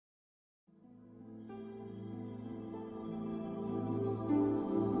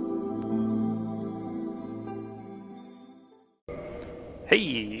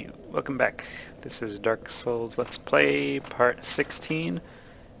Hey, welcome back. This is Dark Souls Let's Play Part 16,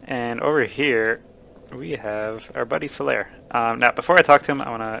 and over here we have our buddy Solaire. Now, before I talk to him, I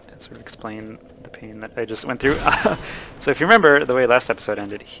want to sort of explain the pain that I just went through. So if you remember the way last episode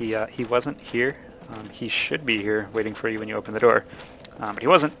ended, he wasn't here. He should be here waiting for you when you open the door, but he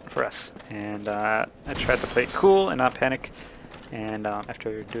wasn't for us. And I tried to play it cool and not panic. And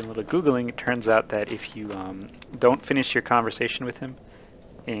after doing a little Googling, it turns out that if you don't finish your conversation with him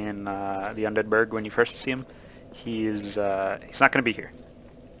in the Undead Burg when you first see him, he's not going to be here.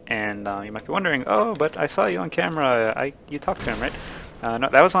 And you might be wondering, oh, but I saw you on camera. You talked to him, right? No,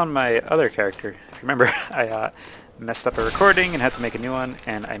 that was on my other character. If you remember, I messed up a recording and had to make a new one,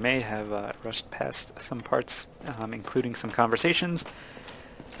 and I may have rushed past some parts, including some conversations.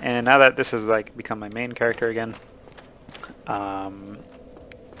 And now that this has become my main character again, I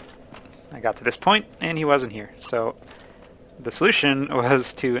got to this point and he wasn't here. So the solution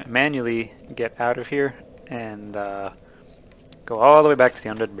was to manually get out of here and go all the way back to the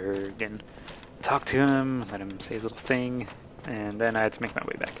Undead Burg and talk to him, let him say his little thing, and then I had to make my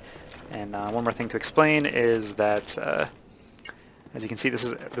way back. And one more thing to explain is that as you can see,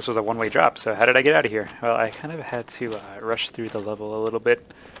 this was a one-way drop. So how did I get out of here? Well, I kind of had to rush through the level a little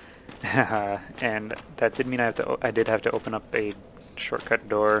bit. And that did mean I did have to open up a shortcut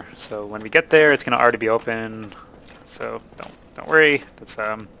door. So when we get there, it's gonna already be open. So don't worry. That's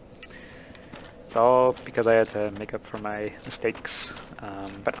it's all because I had to make up for my mistakes.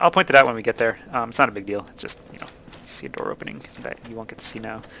 But I'll point it out when we get there. It's not a big deal. It's just, you see a door opening that you won't get to see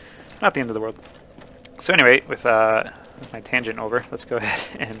now. Not the end of the world. So anyway, with my tangent over, let's go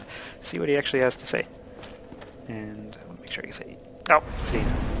ahead and see what he actually has to say. And I want to make sure I can say. Oh, see.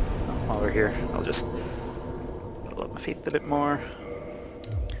 While we're here, I'll just pull up my feet a bit more.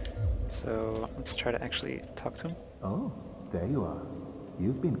 So let's try to actually talk to him. Oh, there you are.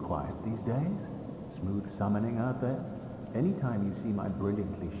 You've been quiet these days. Smooth summoning out there. Anytime you see my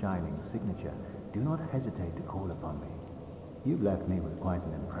brilliantly shining signature, do not hesitate to call upon me. You've left me with quite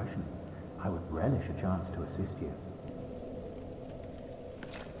an impression. I would relish a chance to assist you.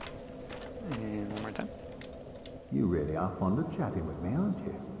 And one more time. You really are fond of chatting with me, aren't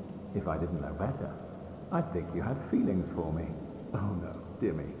you? If I didn't know better, I'd think you had feelings for me. Oh no,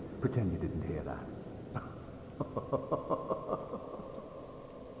 dear me, pretend you didn't hear that.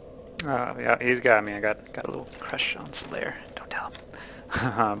 Yeah, he's got me. I got a little crush on Solaire. Don't tell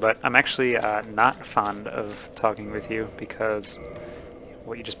him. But I'm actually not fond of talking with you because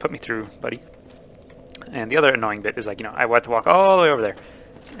what you just put me through, buddy. And the other annoying bit is I had to walk all the way over there.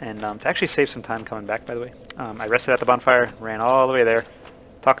 And to actually save some time coming back, by the way, I rested at the bonfire, ran all the way there,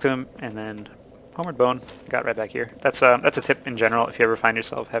 talked to him, and then homeward bone, got right back here. That's a tip in general. If you ever find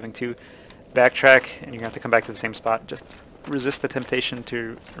yourself having to backtrack and you're gonna have to come back to the same spot, just resist the temptation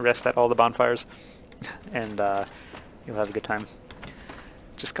to rest at all the bonfires, and you'll have a good time.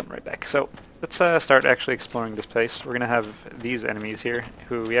 Just come right back. So let's start actually exploring this place. We're gonna have these enemies here,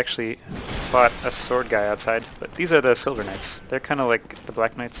 who we actually fought a sword guy outside, but these are the Silver Knights. They're kind of like the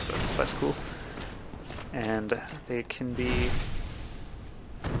Black Knights, but less cool, and they can be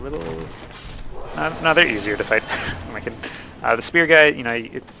a little. No, they're easier to fight. The spear guy,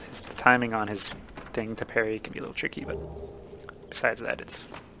 the timing on his thing to parry can be a little tricky, but besides that, it's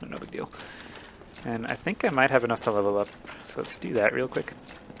no big deal. And I think I might have enough to level up, so let's do that real quick.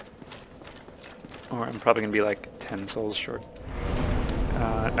 Or I'm probably going to be like 10 souls short.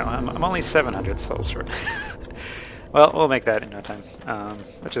 No, I'm only 700 souls short. Well, we'll make that in no time.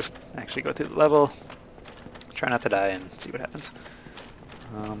 Let's just actually go through the level, try not to die, and see what happens.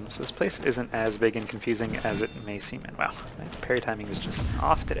 So this place isn't as big and confusing as it may seem. And wow, my parry timing is just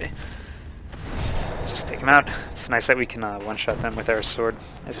off today. Just take them out. It's nice that we can one-shot them with our sword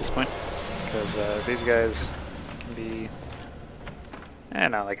at this point, because these guys can be...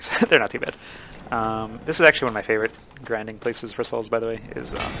 no, like I said, they're not too bad. This is actually one of my favorite grinding places for souls, by the way,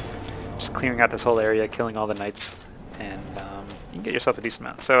 is just clearing out this whole area, killing all the knights, and you can get yourself a decent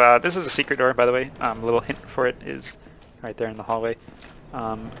amount. So this is a secret door, by the way. A little hint for it is right there in the hallway.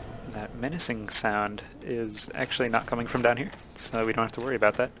 That menacing sound is actually not coming from down here, so we don't have to worry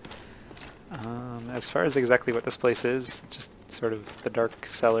about that. As far as exactly what this place is, just sort of the dark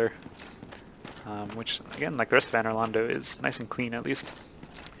cellar, which, again, like the rest of Anor Londo, is nice and clean, at least.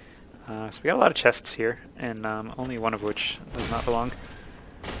 So we got a lot of chests here, and only one of which does not belong.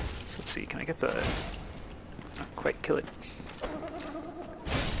 So let's see, can I get the... not quite kill it,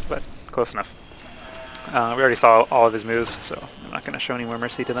 but close enough. We already saw all of his moves, so I'm not going to show any more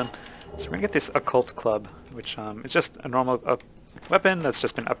mercy to them. So we're going to get this occult club, which is just a normal weapon that's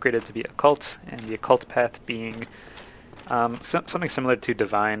just been upgraded to be occult, and the occult path being Something similar to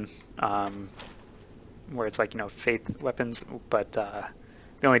Divine, where it's like, faith weapons, but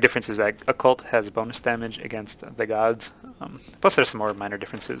the only difference is that Occult has bonus damage against the gods. Plus there's some more minor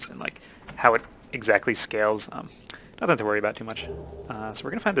differences in like how it exactly scales. Nothing to worry about too much. So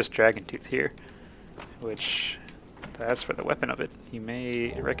we're going to find this dragon tooth here, which, as for the weapon of it, you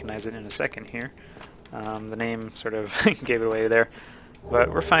may recognize it in a second here. The name sort of gave it away there.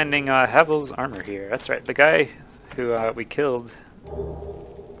 But we're finding Havel's armor here. That's right, the guy who we killed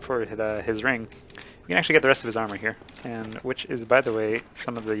for his ring. We can actually get the rest of his armor here, and which is, by the way,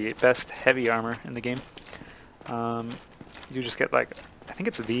 some of the best heavy armor in the game. You just get, like, I think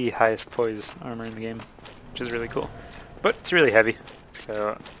it's the highest poise armor in the game, which is really cool. But it's really heavy,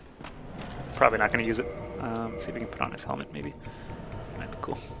 so probably not going to use it. Let's see if we can put on his helmet, maybe. Might be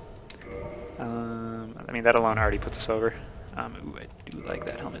cool. I mean, that alone already puts us over. Ooh, I do like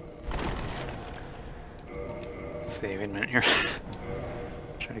that helmet. Let's see, wait a minute here.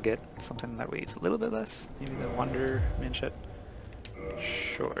 Trying to get something that weighs a little bit less. Maybe the Wonder Manchette.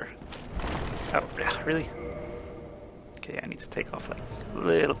 Sure. Oh, yeah, really? Okay, I need to take off like a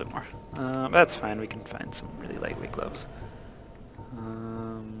little bit more. That's fine, we can find some really lightweight gloves.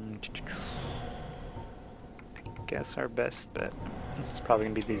 I guess our best bet is probably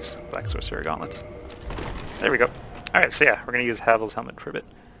going to be these Black Sorcerer gauntlets. There we go. Alright, so yeah, we're going to use Havel's helmet for a bit.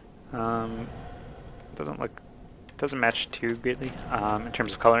 Doesn't match too greatly in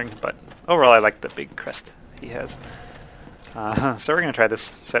terms of coloring, but overall I like the big crest he has. So we're going to try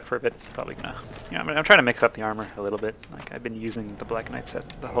this set for a bit. Probably going to, I'm trying to mix up the armor a little bit. Like, I've been using the Black Knight set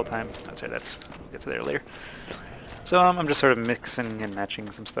the whole time. That's right, we'll get to there later. So I'm just sort of mixing and matching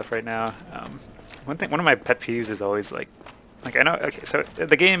some stuff right now. One of my pet peeves is always like I know, okay, so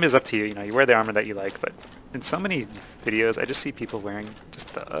the game is up to you, you wear the armor that you like, but in so many videos I just see people wearing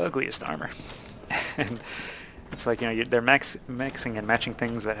just the ugliest armor. And it's like, they're mixing and matching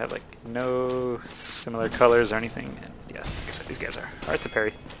things that have like no similar colors or anything, and yeah, like I said, these guys are hard to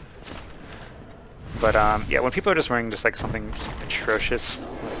parry. But yeah, when people are just wearing just like something just atrocious,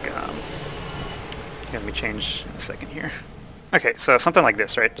 like let me change in a second here. Okay, so something like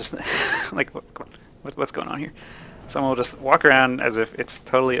this, right? Just like, what's going on here? Someone will just walk around as if it's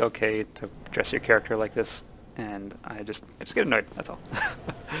totally okay to dress your character like this, and I just get annoyed. That's all.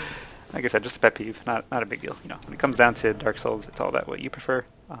 Like I said, just a pet peeve, not a big deal. When it comes down to Dark Souls, it's all about what you prefer.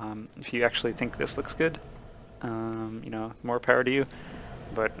 If you actually think this looks good, more power to you.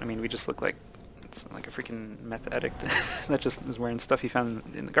 But I mean, we just look like it's like a freaking meth addict that just is wearing stuff he found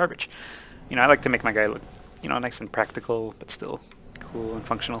in the garbage. I like to make my guy look, nice and practical, but still cool and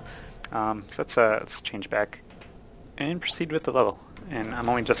functional. So let's change back and proceed with the level. And I'm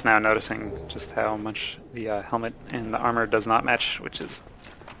only just now noticing just how much the helmet and the armor does not match, which is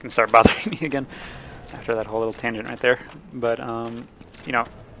going to start bothering me again after that whole little tangent right there. But,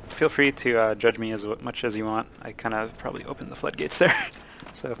 feel free to judge me as much as you want. I kind of probably opened the floodgates there.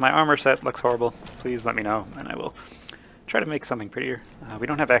 So if my armor set looks horrible, please let me know, and I will try to make something prettier. We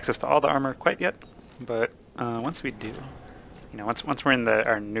don't have access to all the armor quite yet, but once we do, once we're in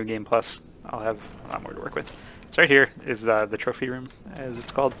our New Game Plus, I'll have a lot more to work with. So right here is the trophy room, as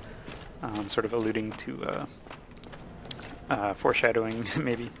it's called, sort of alluding to foreshadowing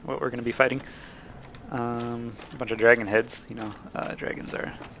maybe what we're going to be fighting. A bunch of dragon heads. Dragons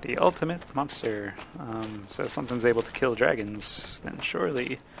are the ultimate monster. So if something's able to kill dragons, then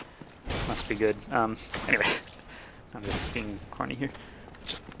surely it must be good. Anyway, I'm just being corny here.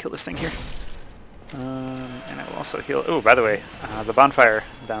 Just kill this thing here. And I will also heal. Oh, by the way, the bonfire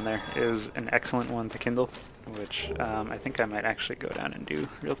down there is an excellent one to kindle, which I think I might actually go down and do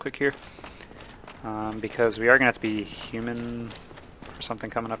real quick here. Because we are going to have to be human or something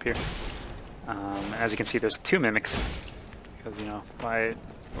coming up here. As you can see, there's 2 mimics, because, why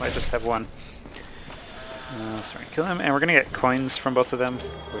just have one? So we're going to kill him, and we're going to get coins from both of them,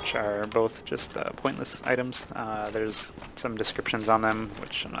 which are both just pointless items. There's some descriptions on them,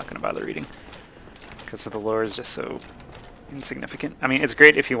 which I'm not going to bother reading, because the lore is just so insignificant. I mean, it's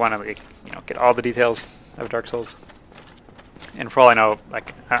great if you want to, like, get all the details of Dark Souls. And for all I know,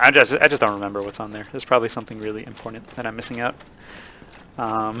 like, I just don't remember what's on there. There's probably something really important that I'm missing out.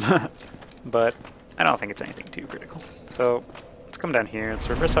 But I don't think it's anything too critical. So let's come down here. Let's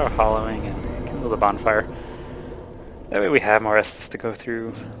reverse our hollowing and kindle the bonfire. That way we have more Estus to go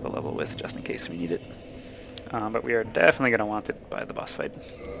through the level with, just in case we need it. But we are definitely going to want it by the boss fight,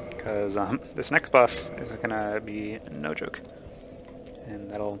 because this next boss is going to be no joke. And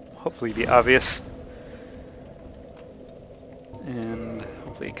that'll hopefully be obvious. And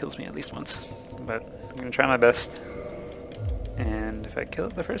hopefully it kills me at least once. But I'm going to try my best. And if I kill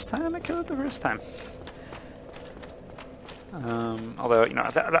it the first time, I kill it the first time. Although, you know,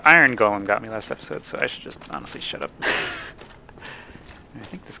 the Iron Golem got me last episode, so I should just honestly shut up. I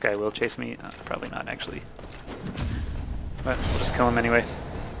think this guy will chase me. Probably not, actually. But we'll just kill him anyway.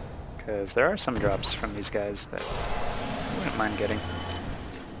 Because there are some drops from these guys that I wouldn't mind getting.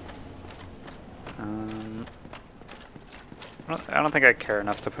 I don't think I care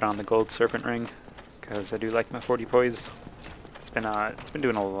enough to put on the gold serpent ring, because I do like my 40 poise. It's been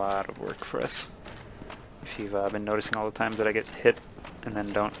doing a lot of work for us. If you've been noticing all the times that I get hit and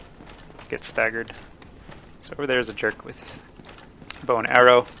then don't get staggered. So over there is a jerk with bow and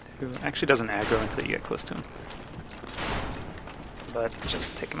arrow who actually doesn't aggro until you get close to him. But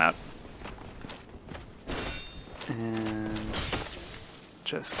just take him out. And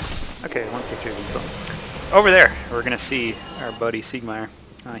just... okay, 1, 2, 3, go. Over there, we're going to see our buddy Siegmeyer.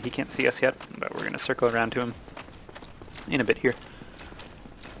 He can't see us yet, but we're going to circle around to him in a bit here.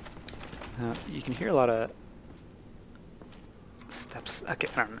 You can hear a lot of steps. Okay,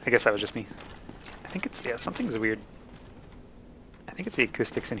 I guess that was just me. I think it's, yeah, something's weird. I think it's the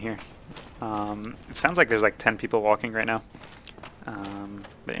acoustics in here. It sounds like there's like 10 people walking right now.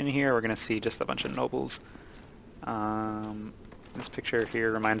 But in here we're going to see just a bunch of nobles. This picture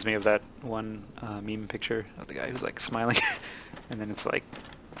here reminds me of that one meme picture of the guy who's like smiling, and then it's like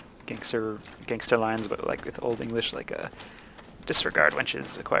gangster lines, but like with old English, like disregard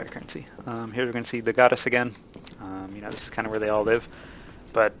wenches, acquire currency. Here we're going to see the goddess again. You know, this is kind of where they all live,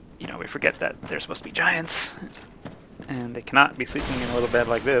 but you know, we forget that they're supposed to be giants, and they cannot be sleeping in a little bed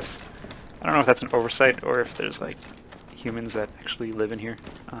like this. I don't know if that's an oversight or if there's like humans that actually live in here.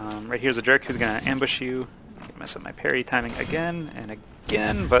 Right here's a jerk who's going to ambush you. Mess up my parry timing again and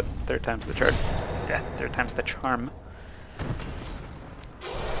again, but third time's the charm. Yeah, third time's the charm.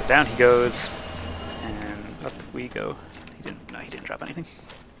 So down he goes, and up we go. He didn't drop anything.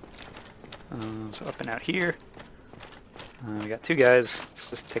 So up and out here. We got 2 guys. Let's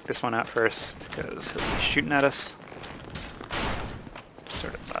just take this one out first, because he'll be shooting at us. Just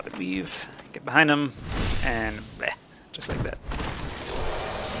sort of bob and weave, get behind him, and bleh, just like that.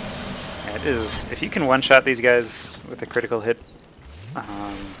 It is, if you can one-shot these guys with a critical hit,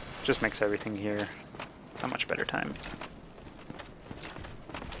 just makes everything here a much better time.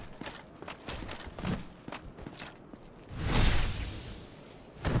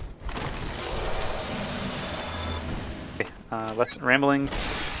 Okay, less rambling,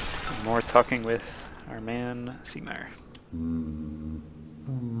 more talking with our man Siegmeyer.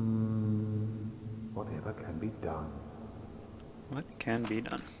 Whatever can be done. What can be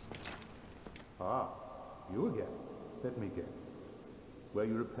done? Ah, you again. Let me guess. Were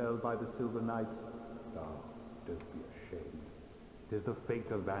you repelled by the Silver Knights? Ah, don't be ashamed. Tis the fate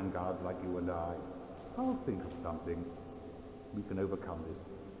of vanguards like you and I. I'll think of something. We can overcome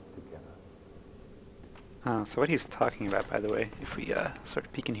this together. So what he's talking about, by the way, if we sort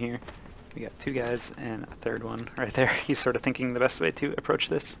of peek in here, we got 2 guys and a third one right there. He's sort of thinking the best way to approach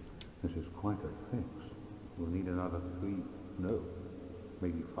this. This is quite a fix. We'll need another 3, no,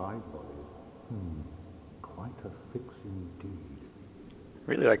 maybe 5 bodies. Quite a fix indeed.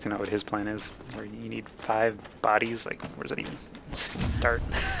 Really like to know what his plan is, where you need 5 bodies, like where does that even start,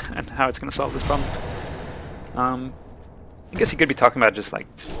 and how it's going to solve this problem. I guess he could be talking about just like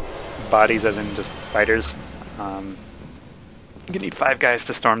bodies as in just fighters. You're going to need 5 guys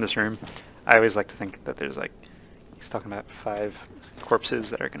to storm this room. I always like to think that there's like, he's talking about 5 corpses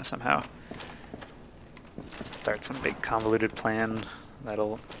that are going to somehow start some big convoluted plan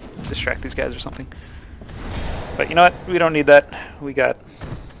that'll distract these guys or something. But you know what? We don't need that. We got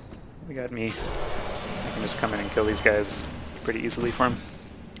me. I can just come in and kill these guys pretty easily for him.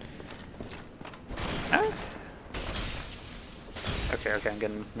 Ah. Okay, I'm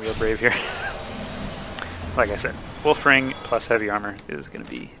getting real brave here. Like I said, Wolf Ring plus heavy armor is going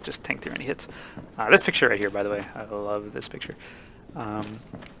to be just tank through any hits. This picture right here, by the way, I love this picture. I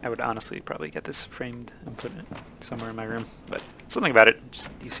would honestly probably get this framed and put it somewhere in my room, but something about it,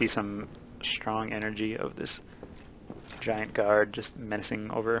 just you see some strong energy of this giant guard just menacing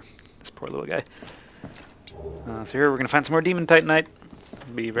over this poor little guy. So here we're going to find some more Demon Titanite.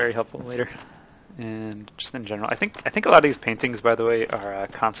 It'll be very helpful later. And just in general, I think a lot of these paintings, by the way, are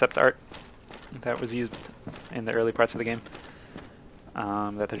concept art that was used in the early parts of the game.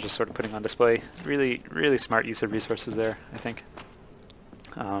 That they're just sort of putting on display. Really, really smart use of resources there, I think.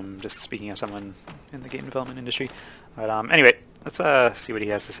 Just speaking as someone in the game development industry. But anyway, let's see what he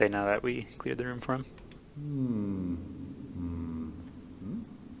has to say now that we cleared the room for him.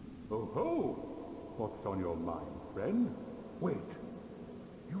 Oh ho! What's on your mind, friend? Wait.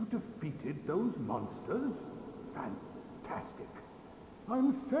 You defeated those monsters? Fantastic.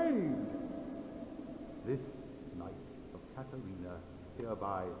 I'm saved. This night of Katarina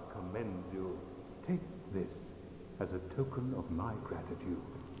hereby commends you. Take this as a token of my gratitude.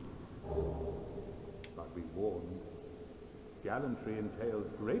 But be warned, gallantry entails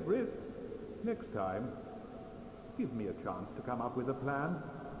great risks. Next time, give me a chance to come up with a plan.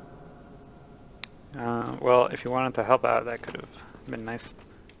 Well, if you wanted to help out, that could have been nice.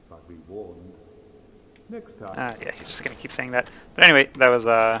 But be warned, next time. Yeah, he's just going to keep saying that. But anyway, that was,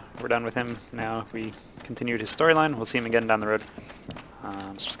 we're done with him. Now if we continued his storyline, we'll see him again down the road.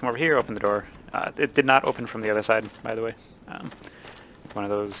 So just come over here, open the door. It did not open from the other side, by the way. One of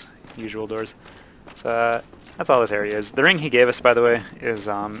those usual doors. So that's all this area is. The ring he gave us, by the way, is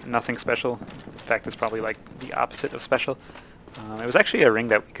nothing special. In fact, it's probably like the opposite of special. It was actually a ring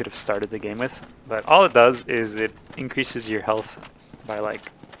that we could have started the game with, but all it does is it increases your health by like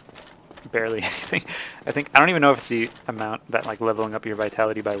barely anything. I don't even know if it's the amount that like leveling up your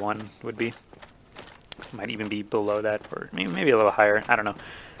vitality by 1 would be. It might even be below that, or maybe a little higher, I don't know.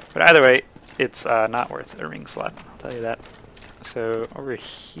 But either way, it's not worth a ring slot, I'll tell you that. So over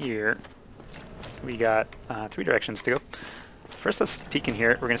here, we got 3 directions to go. First, let's peek in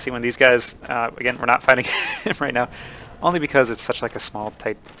here. We're going to see when these guys, again, we're not fighting him right now, only because it's such like a small,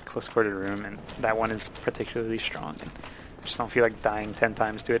 tight, close-quartered room, and that one is particularly strong. And I just don't feel like dying 10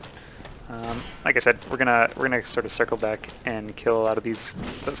 times to it. Like I said, we're gonna sort of circle back and kill a lot of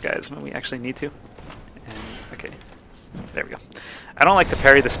those guys when we actually need to. And okay, there we go. I don't like to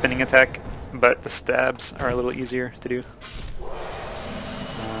parry the spinning attack, but the stabs are a little easier to do.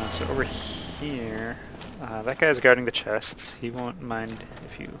 So over here, that guy's guarding the chests. He won't mind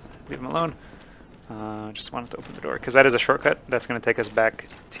if you leave him alone. Just wanted to open the door, because that is a shortcut. That's going to take us back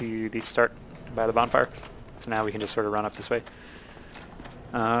to the start by the bonfire. So now we can just sort of run up this way.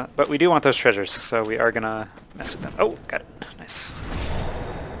 But we do want those treasures, so we are going to mess with them. Oh, got it. Nice.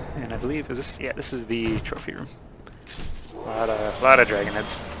 And I believe, is this? Yeah, this is the trophy room. A lot of dragon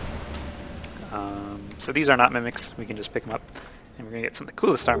heads. So these are not mimics. We can just pick them up. And we're going to get some of the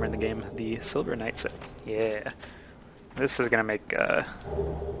coolest armor in the game, the Silver Knight set. Yeah. This is going to make...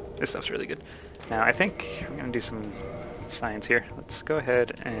 this stuff's really good. Now, I think we're going to do some science here. Let's go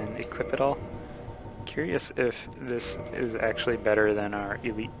ahead and equip it all. Curious if this is actually better than our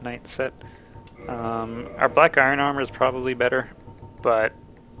Elite Knight set. Our Black Iron armor is probably better, but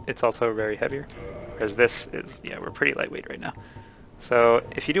it's also very heavier. Whereas this is, yeah, we're pretty lightweight right now. So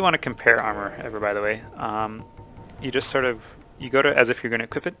if you do want to compare armor ever, by the way, you just sort of, you go to as if you're going to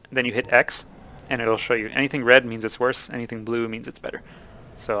equip it, then you hit X, and it'll show you anything red means it's worse, anything blue means it's better.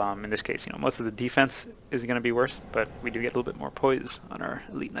 So in this case, you know, most of the defense is going to be worse, but we do get a little bit more poise on our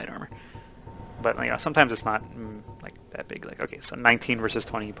Elite Knight armor. But you know, sometimes it's not like that big. Like, okay, so 19 versus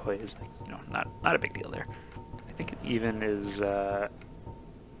 20 poise, like, you know, not a big deal there. I think it even is.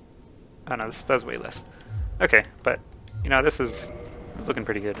 Oh no, this does way less. Okay, but you know, this is looking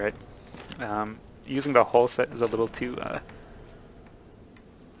pretty good, right? Using the whole set is a little too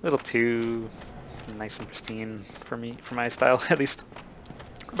nice and pristine for me, for my style at least.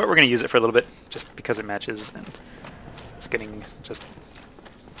 But we're gonna use it for a little bit, just because it matches, and it's getting just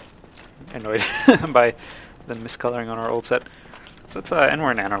annoyed by the miscoloring on our old set. So it's and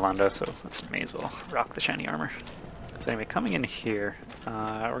we're in Anorlando, so let's may as well rock the shiny armor. So anyway, coming in here,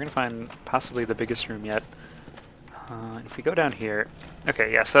 we're gonna find possibly the biggest room yet. If we go down here,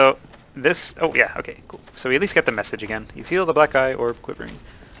 okay, yeah. So this, oh yeah, okay, cool. So we at least get the message again. You feel the black eye orb quivering.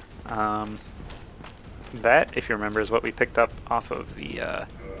 That, if you remember, is what we picked up off of the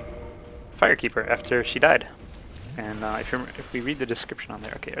Firekeeper after she died. And if we read the description on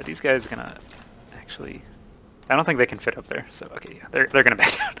there, okay, are these guys gonna actually? I don't think they can fit up there. So okay, yeah, they're gonna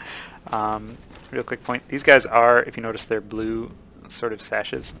back down. Real quick point: these guys are, if you notice, they're blue sort of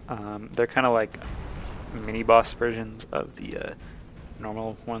sashes. They're kind of like mini boss versions of the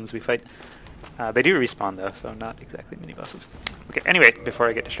normal ones we fight. They do respawn though, so not exactly mini bosses. Okay. Anyway, before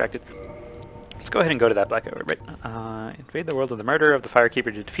I get distracted, let's go ahead and go to that black eye orb, right? Invade the world of the murder of the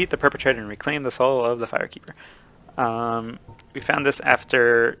Firekeeper to defeat the perpetrator and reclaim the soul of the Firekeeper. We found this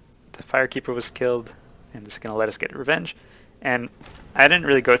after the Firekeeper was killed, and this is going to let us get revenge. And I didn't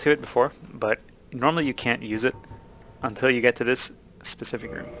really go to it before, but normally you can't use it until you get to this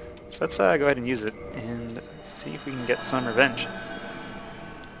specific room. So let's go ahead and use it and see if we can get some revenge.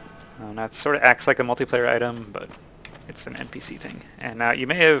 Now it sort of acts like a multiplayer item, but it's an NPC thing. And now you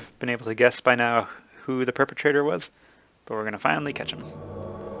may have been able to guess by now who the perpetrator was, but we're going to finally catch him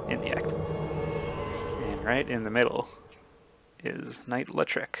in the act. And right in the middle is Knight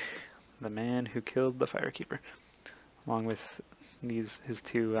Lautrec, the man who killed the Firekeeper, along with his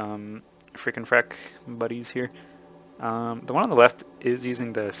two frickin' frack buddies here. The one on the left is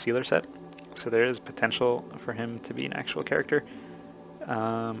using the sealer set, so there is potential for him to be an actual character.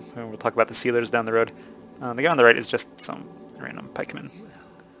 And we'll talk about the sealers down the road. The guy on the right is just some random pikeman.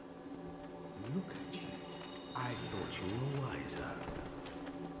 Look at you. I thought you were wiser.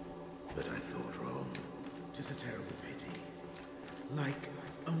 But I thought wrong. 'Tis a terrible pity. Like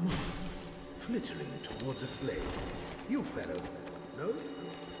a moth flittering towards a flame. You fellows, no?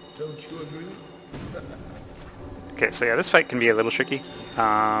 Don't you agree? Okay, so yeah, this fight can be a little tricky.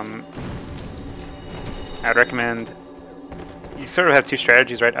 I'd recommend you sort of have two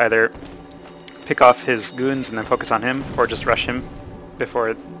strategies, right? Either pick off his goons and then focus on him, or just rush him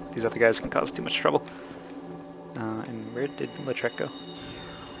before these other guys can cause too much trouble. And where did Lautrec go?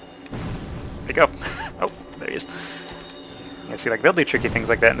 Where'd he go? Oh, there he is. Yeah, see, like, they'll do tricky things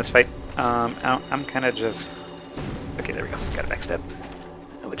like that in this fight. I'm kind of just... Okay, there we go. Got a backstab.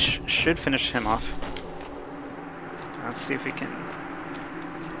 Which should finish him off. Let's see if we can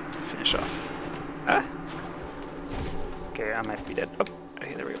finish off. Ah! Okay, I might be dead. Oh,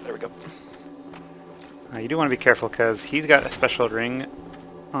 okay, there we go, there we go. You do want to be careful because he's got a special ring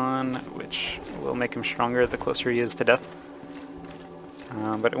on, which will make him stronger the closer he is to death.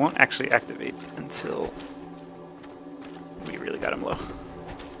 But it won't actually activate until we really got him low.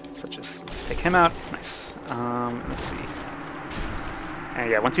 So just take him out. Nice. Let's see. And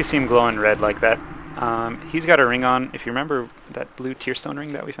yeah, once you see him glowing red like that, he's got a ring on. If you remember that blue tearstone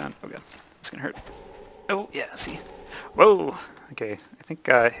ring that we found. Oh god, it's gonna hurt. Oh yeah, see. Whoa. Okay, I think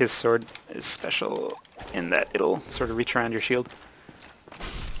his sword is special in that it'll sort of reach around your shield.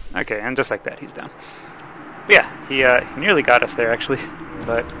 Okay, and just like that, he's down. But yeah, he nearly got us there actually,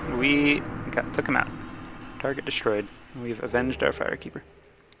 but we took him out. Target destroyed. We've avenged our Firekeeper.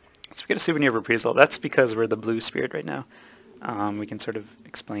 So we get a souvenir reprisal. That's because we're the blue spirit right now. We can sort of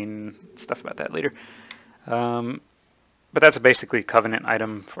explain stuff about that later. But that's basically a covenant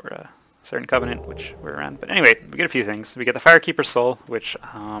item for a certain covenant, which we're around. But anyway, we get a few things. We get the Firekeeper Soul, which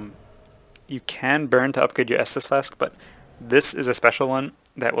you can burn to upgrade your Estus Flask, but this is a special one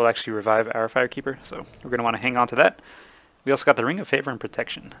that will actually revive our Firekeeper, so we're going to want to hang on to that. We also got the Ring of Favor and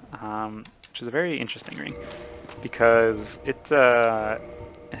Protection, which is a very interesting ring, because it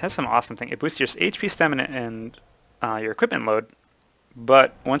has some awesome thing. It boosts your HP, stamina, and your equipment load,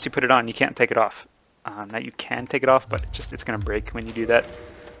 but once you put it on, you can't take it off. Now you can take it off, but it's going to break when you do that.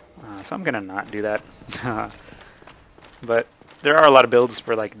 So I'm going to not do that. But there are a lot of builds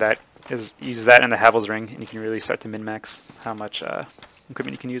where like that use that and the Havel's Ring, and you can really start to min-max how much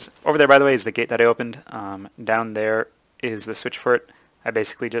equipment you can use. Over there, by the way, is the gate that I opened. Down there is the switch for it. I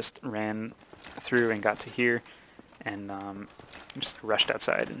basically just ran through and got to here, and just rushed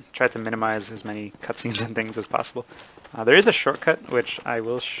outside and tried to minimize as many cutscenes and things as possible. There is a shortcut, which I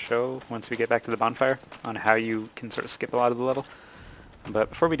will show once we get back to the bonfire, on how you can sort of skip a lot of the level. But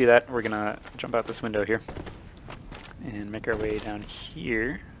before we do that, we're going to jump out this window here and make our way down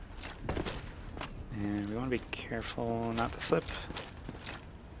here. And we want to be careful not to slip.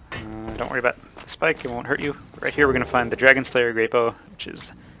 Don't worry about the spike, it won't hurt you. Right here we're going to find the Dragon Slayer Great Bow, which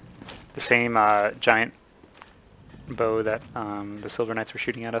is the same giant bow that the Silver Knights were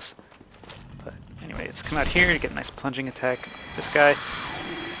shooting at us. But anyway, it's come out here to get a nice plunging attack. This guy,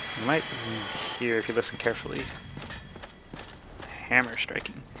 you might hear, if you listen carefully, hammer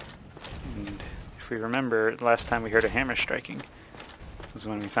striking. And if we remember, the last time we heard a hammer striking was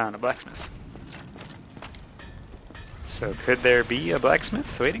when we found a blacksmith. So could there be a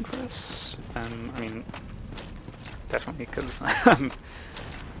blacksmith waiting for us? I mean, definitely, because I'm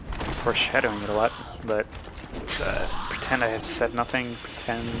foreshadowing it a lot, but let's pretend I have said nothing,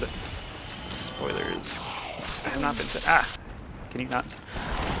 pretend spoilers. I have not been said. Ah! Can you not?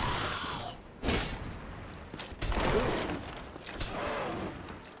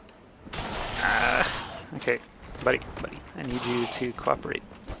 Okay, buddy, I need you to cooperate.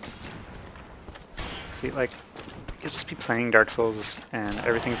 See, like, you'll just be playing Dark Souls and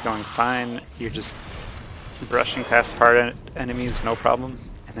everything's going fine, you're just brushing past hard enemies, no problem,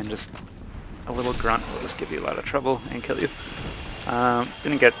 and then just a little grunt will just give you a lot of trouble and kill you.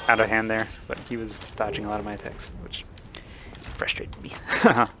 Didn't get out of hand there, but he was dodging a lot of my attacks, which frustrated me.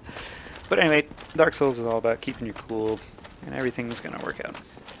 But anyway, Dark Souls is all about keeping you cool, and everything's gonna work out.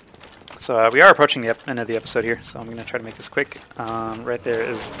 So we are approaching the end of the episode here, so I'm going to try to make this quick. Right there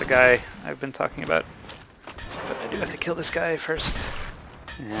is the guy I've been talking about. But I do have to kill this guy first.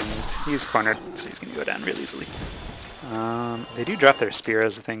 And he's cornered, so he's going to go down real easily. They do drop their spear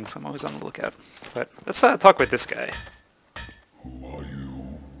as a thing, so I'm always on the lookout. But let's talk with this guy. Who are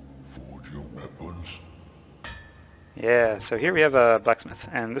you? Forge your weapons? Yeah, so here we have a blacksmith.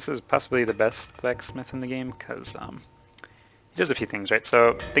 And this is possibly the best blacksmith in the game, because he does a few things, right?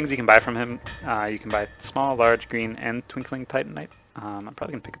 So things you can buy from him, you can buy small, large, green, and twinkling titanite. I'm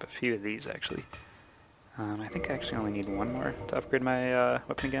probably going to pick up a few of these, actually. I think I actually only need one more to upgrade my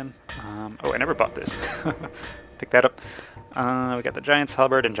weapon again. Oh, I never bought this. Pick that up. We got the Giant's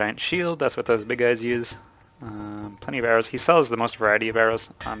Halberd and Giant Shield. That's what those big guys use. Plenty of arrows. He sells the most variety of arrows.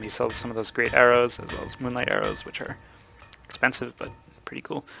 He sells some of those great arrows as well as moonlight arrows, which are expensive but pretty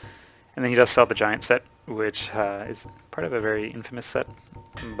cool. And then he does sell the Giant set, which is part of a very infamous set,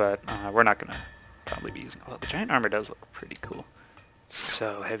 but we're not going to probably be using it. Well, the Giant armor does look pretty cool.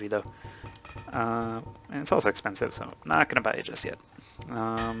 So heavy though. And it's also expensive, so I'm not going to buy it just yet.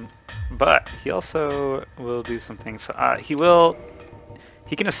 But he also will do some things. So,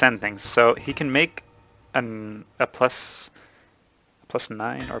 he can ascend things. So he can make a plus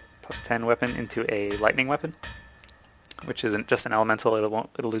 9 or plus 10 weapon into a lightning weapon, which isn't just an elemental.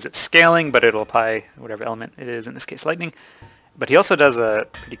 It'll lose its scaling, but it'll apply whatever element it is, in this case lightning. But he also does a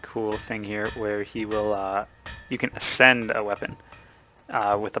pretty cool thing here where he will you can ascend a weapon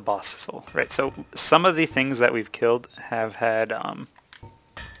with a boss soul, right? So some of the things that we've killed have had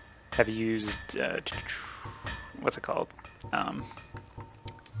have used what's it called? Some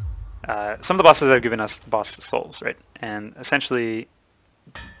of the bosses have given us boss souls, right? And essentially,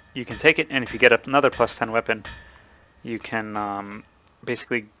 you can take it, and if you get another plus 10 weapon, you can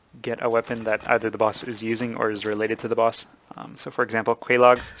basically get a weapon that either the boss is using or is related to the boss. So for example,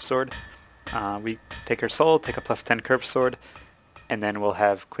 Quelaag's sword. We take her soul, take a plus 10 curved sword, and then we'll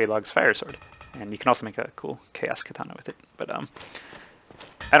have Quelaag's fire sword. And you can also make a cool chaos katana with it. But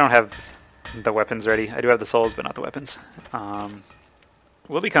I don't have the weapons ready. I do have the souls, but not the weapons.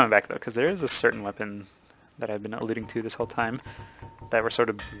 We'll be coming back though, because there is a certain weapon that I've been alluding to this whole time that we're sort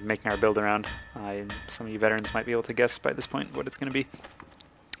of making our build around. Some of you veterans might be able to guess by this point what it's going to be.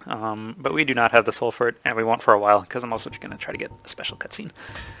 But we do not have the soul for it, and we won't for a while, because I'm also going to try to get a special cutscene.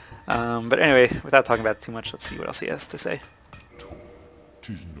 But anyway, without talking about it too much, let's see what else he has to say.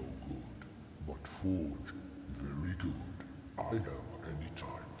 "'Tis no good, but forge very good. I have any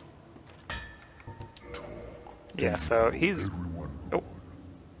time. Talk. Yeah, so he's... Everyone Oh.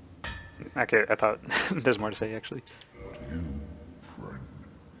 Okay, I thought there's more to say, actually. But you, friend,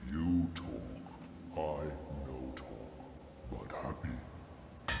 you talk. I no talk, but happy.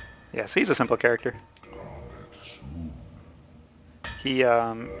 Yeah, so he's a simple character. Combat soon.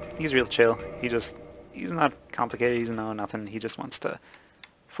 He's real chill. He's not complicated, he's no nothing. He just wants to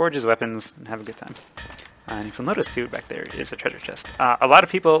forge his weapons and have a good time. And if you'll notice too, back there is a treasure chest. A lot of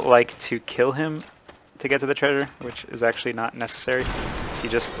people like to kill him to get to the treasure, which is actually not necessary. If you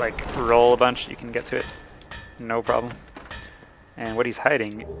just like roll a bunch, you can get to it, no problem. And what he's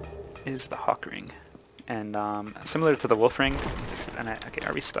hiding is the Hawk Ring. And similar to the Wolf Ring, okay,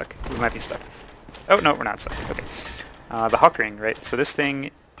 are we stuck? We might be stuck. Oh no, we're not stuck. Okay. The Hawk Ring, right? So this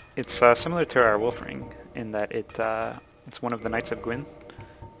thing, it's similar to our Wolf Ring in that it's one of the Knights of Gwyn.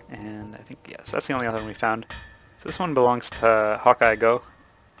 And I think, yeah, so that's the only other one we found. So this one belongs to Hawkeye Go,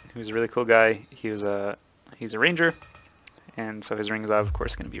 who's a really cool guy. He's a ranger, and so his ring is of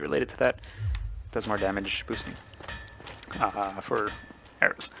course going to be related to that. Does more damage boosting for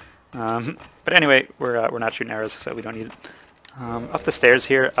arrows. But anyway, we're not shooting arrows, so we don't need it. Up the stairs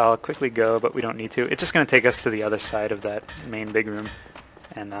here, I'll quickly go, but we don't need to. It's just going to take us to the other side of that main big room.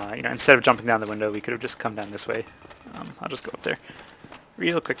 And you know, instead of jumping down the window, we could have just come down this way. I'll just go up there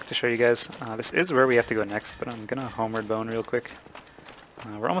real quick to show you guys. This is where we have to go next, but I'm gonna homeward bone real quick.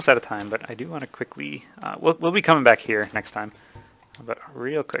 We're almost out of time, but I do want to quickly... we'll be coming back here next time. But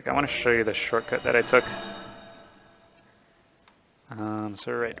real quick, I want to show you the shortcut that I took.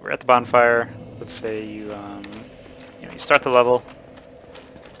 So right, we're at the bonfire. Let's say you start the level,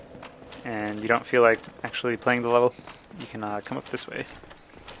 and you don't feel like actually playing the level. You can come up this way.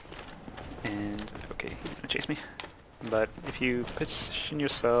 And, okay, he's gonna chase me. But if you position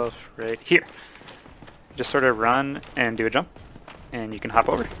yourself right here, just sort of run and do a jump, and you can hop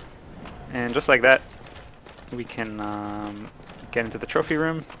over. And just like that, we can get into the trophy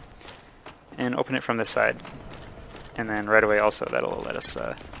room and open it from this side. And then right away also that'll let us...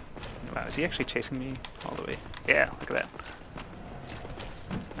 wow, is he actually chasing me all the way? Yeah, look at that.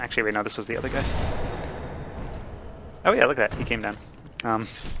 Actually, wait, no, this was the other guy. Oh yeah, look at that, he came down.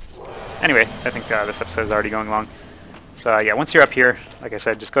 Anyway, I think this episode is already going long. So yeah, once you're up here, like I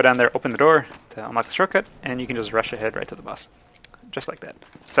said, just go down there, open the door to unlock the shortcut, and you can just rush ahead right to the boss. Just like that.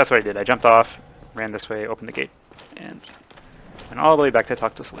 So that's what I did. I jumped off, ran this way, opened the gate, and went all the way back to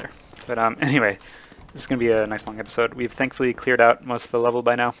talk to Solaire. But anyway, this is going to be a nice long episode. We've thankfully cleared out most of the level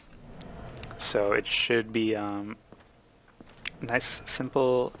by now. So it should be a nice,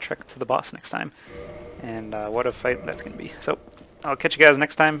 simple trek to the boss next time. And what a fight that's going to be. So, I'll catch you guys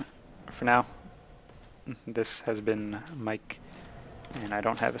next time. For now, this has been Mike, and I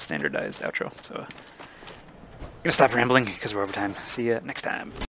don't have a standardized outro, so I'm going to stop rambling because we're over time. See you next time.